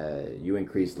 and you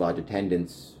increase lodge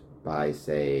attendance by,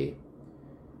 say,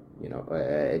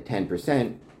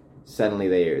 10%, suddenly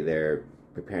they're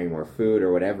preparing more food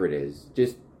or whatever it is.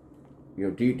 Just,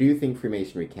 do you think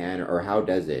Freemasonry can, or how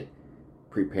does it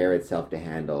prepare itself to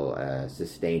handle a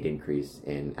sustained increase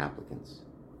in applicants?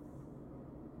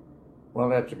 Well,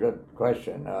 that's a good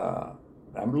question.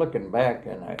 I'm looking back,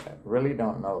 and I really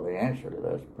don't know the answer to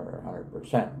this for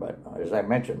 100%, but as I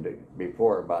mentioned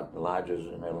before about the lodges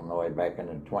in Illinois back in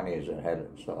the 20s, it had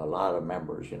a lot of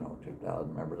members,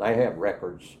 2,000 members. I have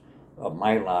records of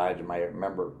my lodge. My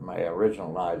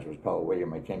original lodge was called William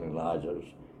McKinley Lodge.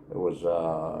 It was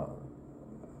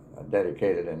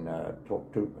dedicated in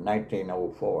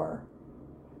 1904.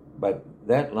 But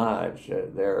that lodge,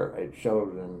 it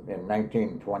shows in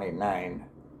 1929,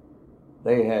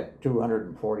 they had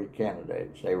 240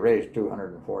 candidates. They raised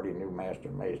 240 new Master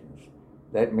Masons.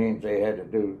 That means they had to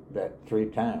do that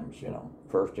 3 times,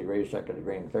 first degree, second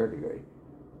degree, and third degree.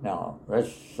 Now,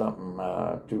 that's something,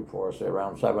 240,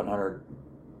 around 700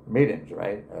 meetings,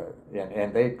 right?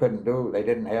 And they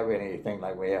didn't have anything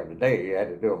like we have today. You had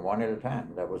to do them one at a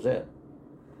time. That was it.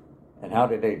 And how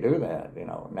did they do that?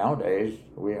 Nowadays,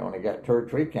 we only got 2 or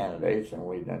 3 candidates, and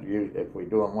if we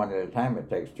do them one at a time, it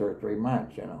takes 2 or 3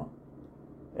 months,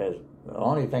 As the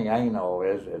only thing I know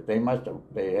is they met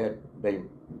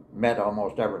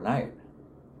almost every night.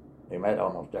 They met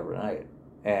almost every night.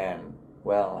 And,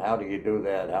 well, how do you do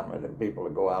that? How many people to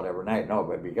go out every night? No,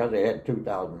 but because they had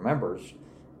 2,000 members,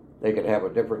 they could have a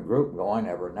different group going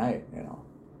every night,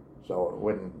 So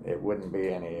it wouldn't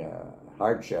be any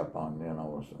hardship on,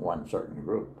 one certain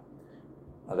group.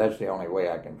 That's the only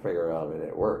way I can figure out that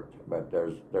it worked. But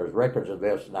there's records of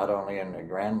this not only in the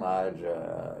Grand Lodge,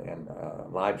 in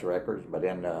Lodge records, but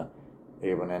even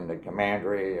in the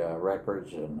Commandery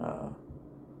records, and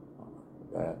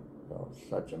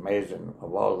such amazing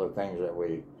of all the things that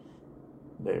we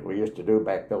used to do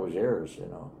back those years,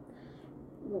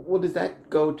 Well, does that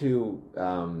go to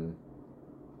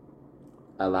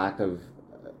a lack of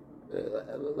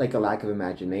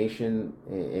imagination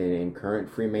in current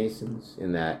Freemasons,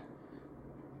 in that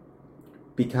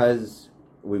because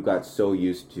we've got so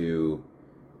used to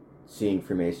seeing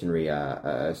Freemasonry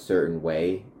a certain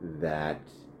way that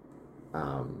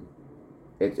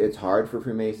it's hard for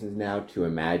Freemasons now to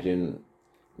imagine,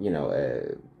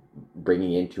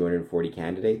 bringing in 240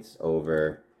 candidates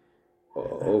over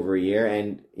over a year,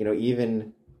 and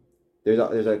even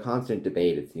there's a constant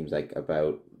debate, it seems like,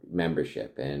 about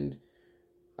membership, and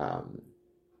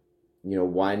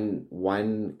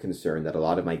one concern that a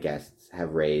lot of my guests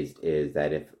have raised is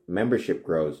that if membership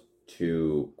grows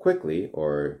too quickly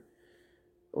or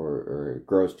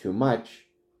grows too much,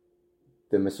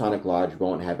 the Masonic Lodge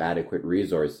won't have adequate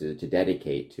resources to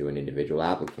dedicate to an individual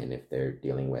applicant if they're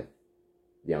dealing with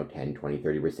 10, 20,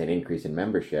 30% increase in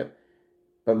membership.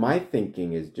 But my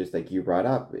thinking is just like you brought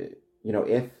up,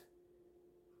 if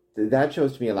that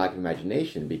shows to me a lack of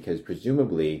imagination, because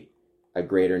presumably a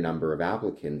greater number of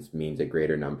applicants means a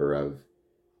greater number of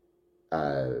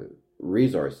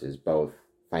resources, both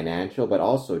financial, but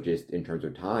also just in terms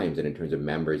of times and in terms of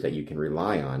members that you can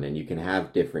rely on. And you can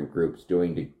have different groups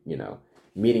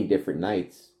meeting different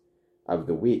nights of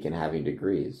the week and having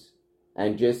degrees.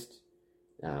 And just,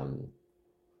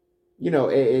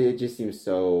 it just seems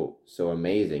so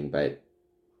amazing, but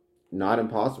not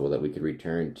impossible that we could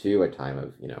return to a time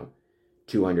of,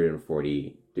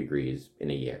 240 degrees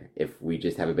in a year if we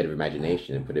just have a bit of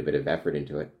imagination and put a bit of effort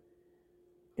into it.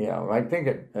 Yeah, well, I think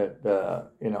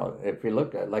if you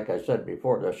look at, like I said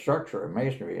before, the structure of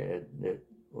masonry, it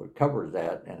covers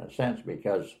that in a sense,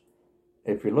 because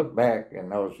if you look back in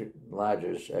those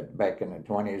lodges back in the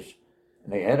 20s,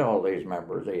 and they had all these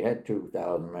members. They had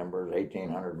 2,000 members,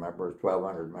 1,800 members,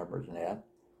 1,200 members,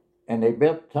 and they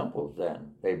built temples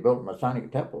then. They built Masonic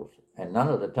temples, and none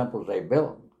of the temples they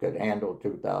built could handle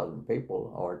 2,000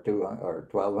 people or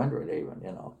 1,200 even.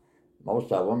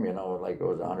 Most of them, like it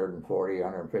was 140,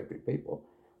 150 people.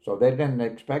 So they didn't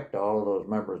expect all of those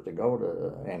members to go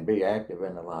to and be active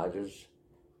in the lodges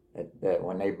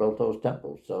when they built those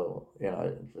temples. So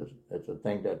it's a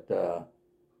thing that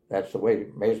that's the way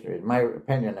masonry. In my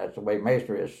opinion, that's the way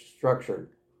masonry is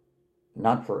structured.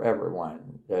 Not for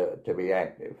everyone to be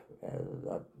active.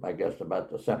 I guess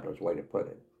about the simplest way to put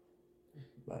it.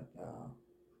 But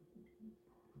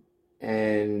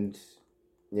and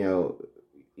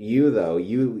you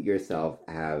yourself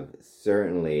have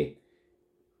certainly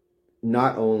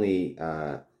not only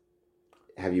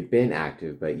have you been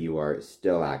active, but you are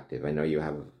still active. I know you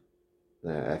have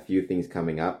a few things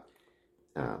coming up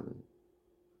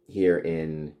here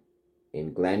in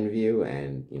Glenview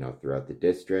and throughout the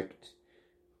district.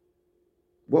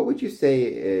 What would you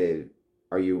say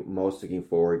are you most looking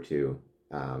forward to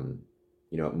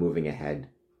moving ahead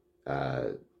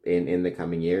in the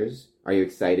coming years? Are you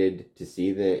excited to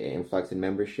see the influx in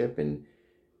membership and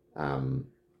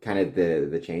kind of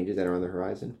the changes that are on the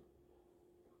horizon?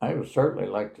 I would certainly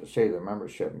like to see the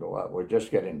membership go up. We're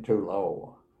just getting too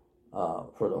low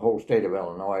for the whole state of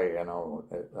Illinois.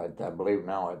 I believe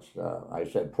now it's I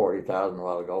said 40,000 a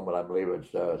while ago, but I believe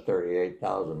it's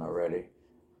 38,000 already.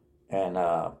 And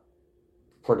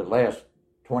for the last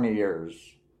 20 years,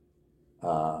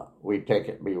 we've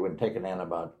been taking in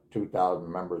about 2,000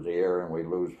 members a year, and we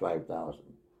lose 5,000.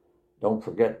 Don't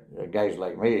forget, guys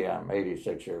like me, I'm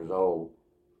 86 years old,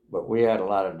 but we had a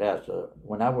lot of deaths.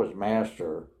 When I was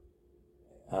master,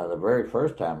 the very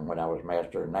first time when I was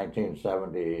master in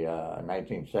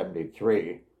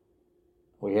 1973,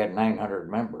 we had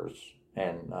 900 members,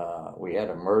 and we had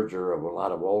a merger of a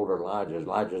lot of older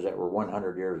lodges that were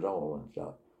 100 years old and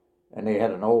stuff, and they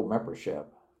had an old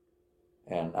membership.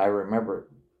 And I remember it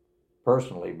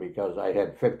personally because I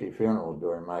had 50 funerals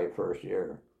during my first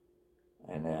year,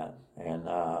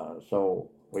 so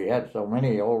we had so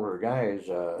many older guys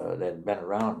that had been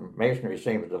around. Masons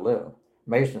seem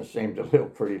to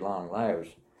live pretty long lives,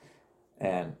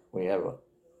 and we have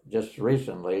just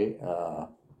recently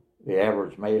the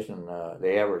average Mason,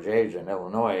 the average age in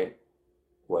Illinois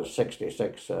was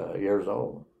 66 years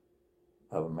old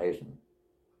of a Mason.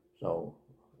 So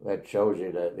that shows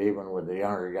you that even with the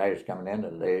younger guys coming in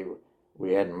today,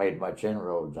 we hadn't made much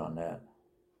inroads on that.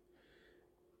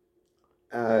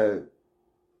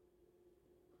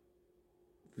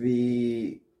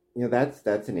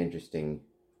 That's an interesting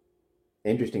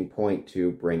point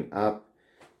to bring up.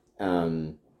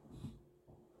 The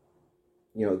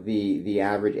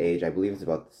average age, I believe, is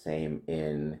about the same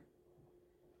in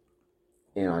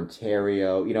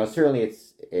Ontario. Certainly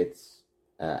it's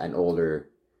an older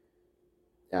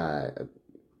quote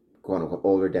unquote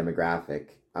older demographic.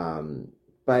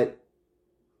 But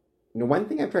one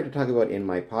thing I've tried to talk about in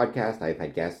my podcast, I've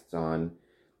had guests on,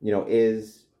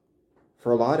 is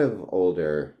for a lot of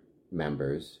older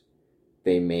members,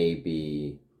 they may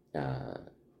be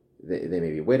they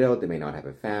may be widowed, they may not have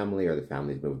a family, or the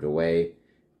family's moved away.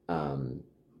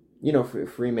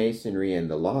 Freemasonry and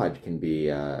the lodge can be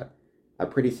a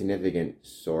pretty significant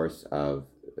source of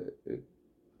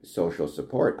social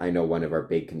support. I know one of our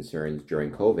big concerns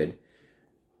during COVID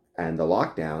and the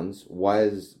lockdowns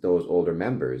was those older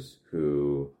members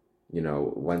who,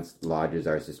 once lodges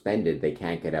are suspended, they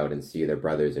can't get out and see their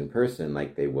brothers in person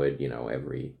like they would,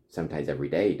 sometimes every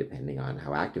day, depending on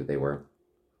how active they were.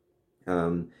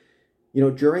 During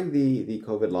the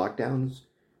COVID lockdowns,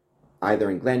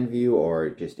 either in Glenview or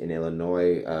just in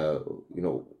Illinois,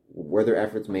 were there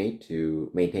efforts made to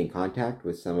maintain contact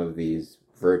with some of these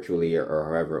virtually or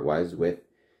however it was with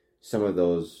some of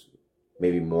those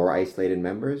maybe more isolated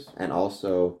members? And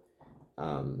also,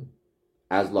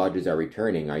 as lodges are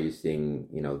returning, are you seeing,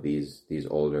 these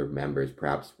older members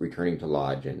perhaps returning to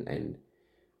lodge and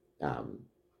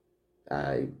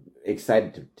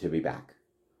excited to be back?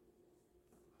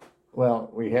 Well,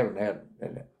 we haven't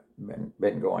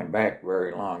been going back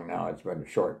very long now. It's been a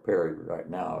short period right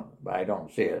now, but I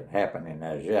don't see it happening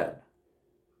as yet.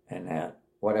 And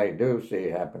what I do see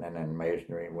happening in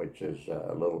Masonry, which is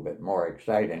a little bit more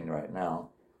exciting right now,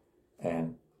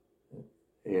 and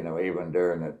even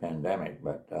during the pandemic,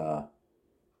 but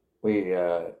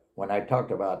when I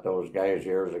talked about those guys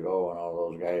years ago and all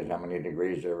those guys, how many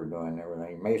degrees they were doing and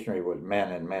everything, Masonry was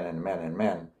men and men and men and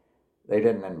men. They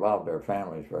didn't involve their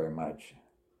families very much.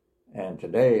 And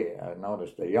today, I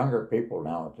noticed the younger people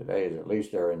now today, at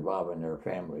least they're involving their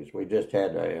families. We just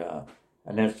had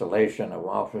an installation of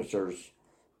officers,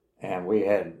 and we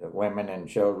had women and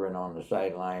children on the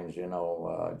sidelines,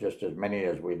 just as many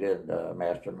as we did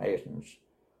Master Masons,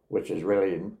 which is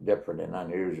really different and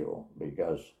unusual,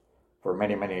 because for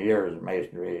many, many years in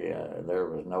Masonry, there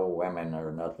was no women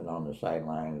or nothing on the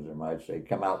sidelines or much. They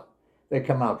come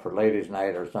out for ladies'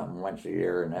 night or something once a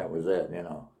year, and that was it,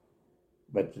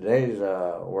 But today's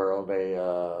world,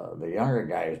 the younger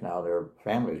guys now, their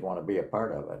families want to be a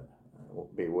part of it,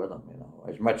 be with them,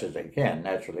 as much as they can.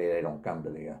 Naturally, they don't come to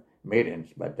the meetings,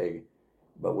 but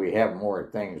we have more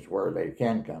things where they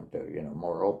can come to,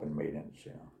 more open meetings,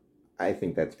 I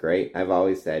think that's great. I've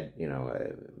always said,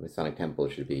 Masonic Temple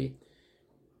should be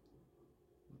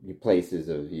places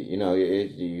of,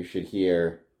 you should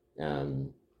hear,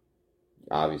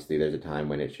 obviously there's a time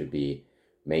when it should be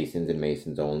Masons and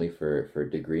Masons only for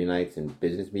degree nights and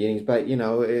business meetings, but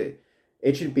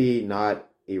it should be not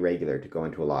irregular to go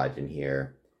into a lodge and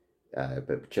hear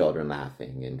children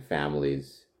laughing and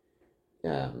families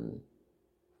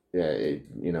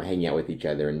hanging out with each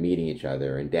other and meeting each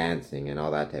other and dancing and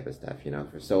all that type of stuff.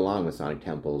 For so long, Masonic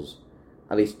temples,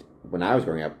 at least when I was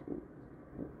growing up,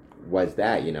 was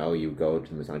that you go to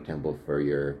the Masonic temple for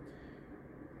your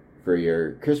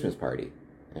Christmas party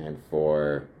and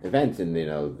for events, and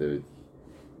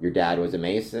your dad was a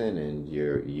Mason, and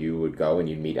you would go and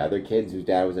you'd meet other kids whose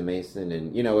dad was a Mason,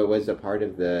 and it was a part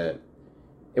of the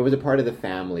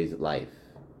family's life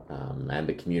and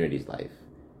the community's life,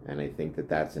 and I think that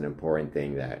that's an important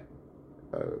thing that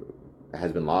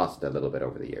has been lost a little bit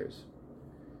over the years.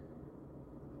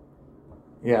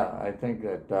 Yeah, I think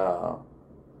that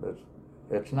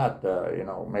it's not,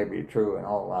 maybe true in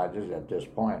all lodges at this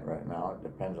point right now. It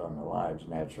depends on the lodge,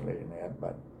 naturally, in that,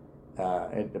 but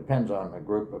it depends on the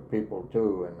group of people,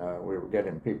 too, and we're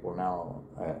getting people now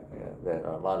that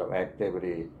a lot of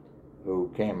activity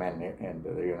who came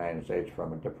into the United States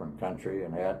from a different country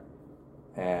and that,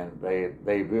 and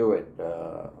they view it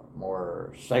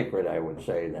more sacred, I would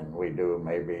say, than we do,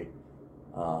 maybe.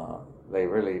 They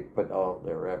really put all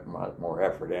their more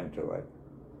effort into it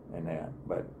and that,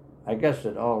 but I guess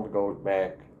it all goes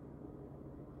back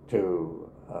to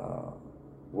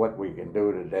what we can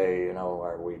do today,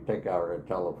 or we take out our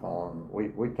telephone.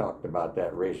 We talked about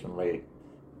that recently.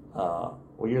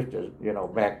 We used to,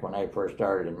 back when I first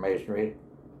started in Masonry,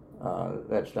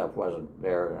 that stuff wasn't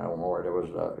there no more. There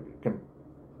was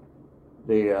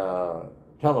the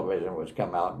television was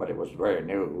come out, but it was very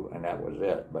new, and that was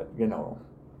it. But,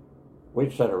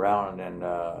 we'd sit around and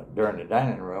during the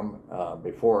dining room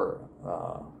before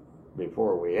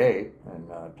we ate and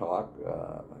talk,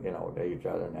 to each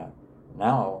other.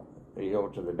 Now you go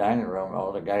to the dining room,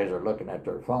 all the guys are looking at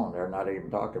their phone. They're not even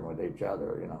talking with each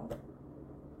other,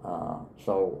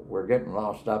 So we're getting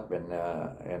lost up in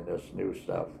this new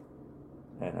stuff.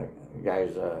 And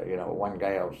guys, one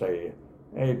guy will say,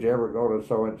 "Hey, did you ever go to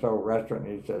so-and-so restaurant?"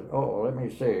 And he says, "Oh, let me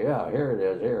see. Yeah, here it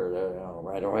is, here."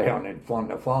 Right away on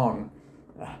the phone.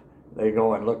 They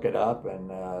go and look it up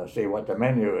and see what the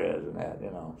menu is and that,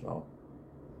 So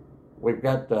we've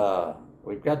got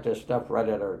this stuff right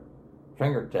at our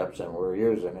fingertips, and we're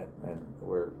using it, and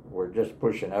we're just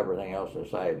pushing everything else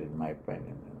aside, in my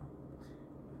opinion.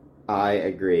 I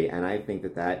agree, and I think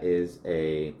that is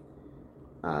a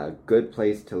good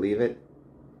place to leave it.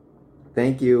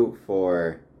 Thank you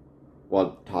for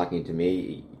talking to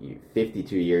me,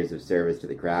 52 years of service to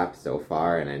the craft so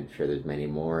far, and I'm sure there's many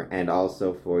more, and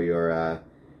also for your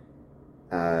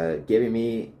giving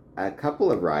me a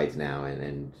couple of rides now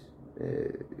and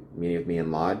meeting with me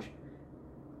in Lodge.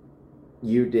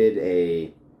 You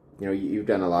did you've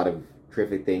done a lot of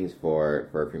terrific things for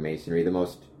Freemasonry. The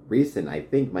most recent, I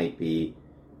think, might be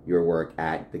your work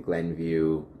at the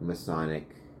Glenview Masonic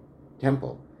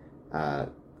Temple.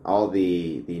 All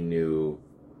the new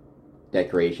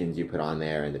decorations you put on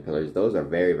there and the pillars, those are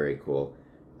very, very cool.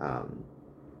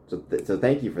 So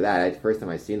thank you for that. It's the first time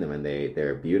I've seen them, and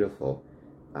they're beautiful.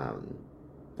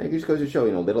 It just goes to show,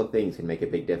 little things can make a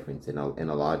big difference in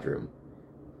a lodge room.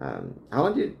 How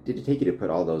long did it take you to put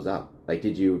all those up? Like,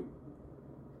 did you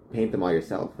paint them all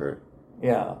yourself, or?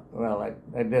 Yeah, well,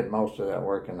 I did most of that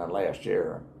work in the last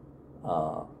year,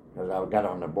 because I got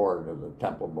on the board of the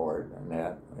temple board and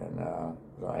that, and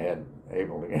so I had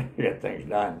able to get things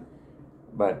done.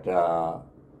 But our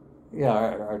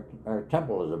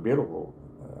temple is a beautiful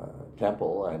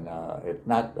temple, and it's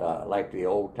not like the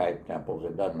old type temples.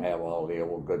 It doesn't have all the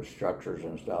old good structures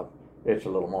and stuff. It's a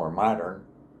little more modern,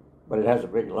 but it has a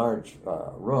big, large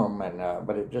room, and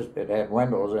but it had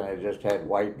windows, and it just had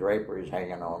white draperies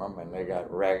hanging on them, and they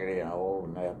got raggedy and old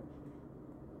and that.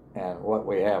 And what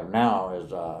we have now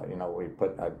is, I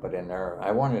put in there.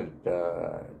 I wanted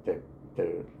to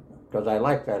because I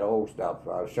like that old stuff.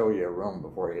 I'll show you a room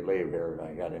before you leave here that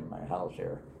I got in my house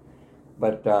here.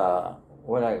 But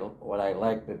what I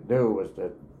like to do was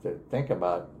to think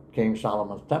about King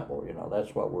Solomon's Temple.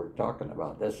 That's what we're talking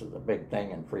about. This is the big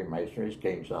thing in Freemasonry, is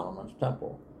King Solomon's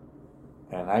Temple.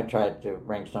 And I tried to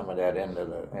bring some of that into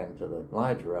the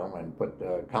lodge room and put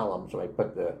the columns. So I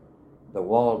put the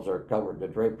walls are covered. The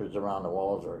draperies around the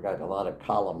walls are got a lot of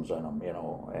columns in them,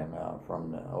 and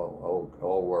from the old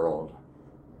world,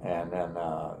 and then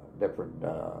different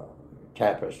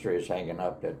tapestries hanging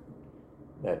up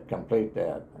that complete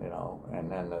that, and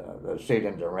then the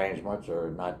seating arrangements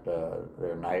are not,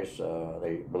 they're nice,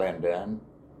 they blend in.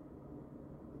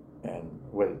 And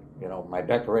with, my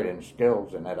decorating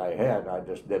skills and that I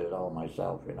just did it all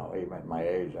myself, even at my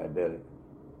age I did it.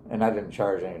 And I didn't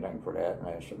charge anything for that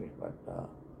initially, but,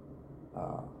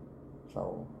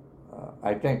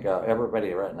 I think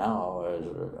everybody right now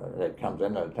that comes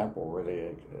into the temple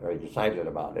really are excited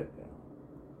about it.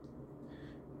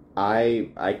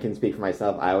 I can speak for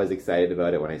myself. I was excited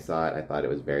about it when I saw it. I thought it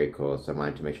was very cool, so I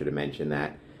wanted to make sure to mention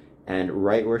that. And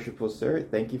Right Worshipful Sir,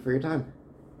 thank you for your time.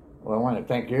 Well, I want to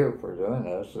thank you for doing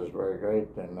this. It's very great,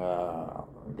 and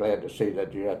I'm glad to see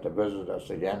that you got to visit us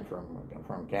again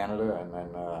from Canada, and then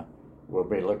we'll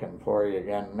be looking for you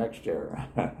again next year.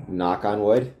 Knock on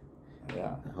wood.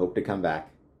 Yeah. Hope to come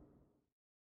back.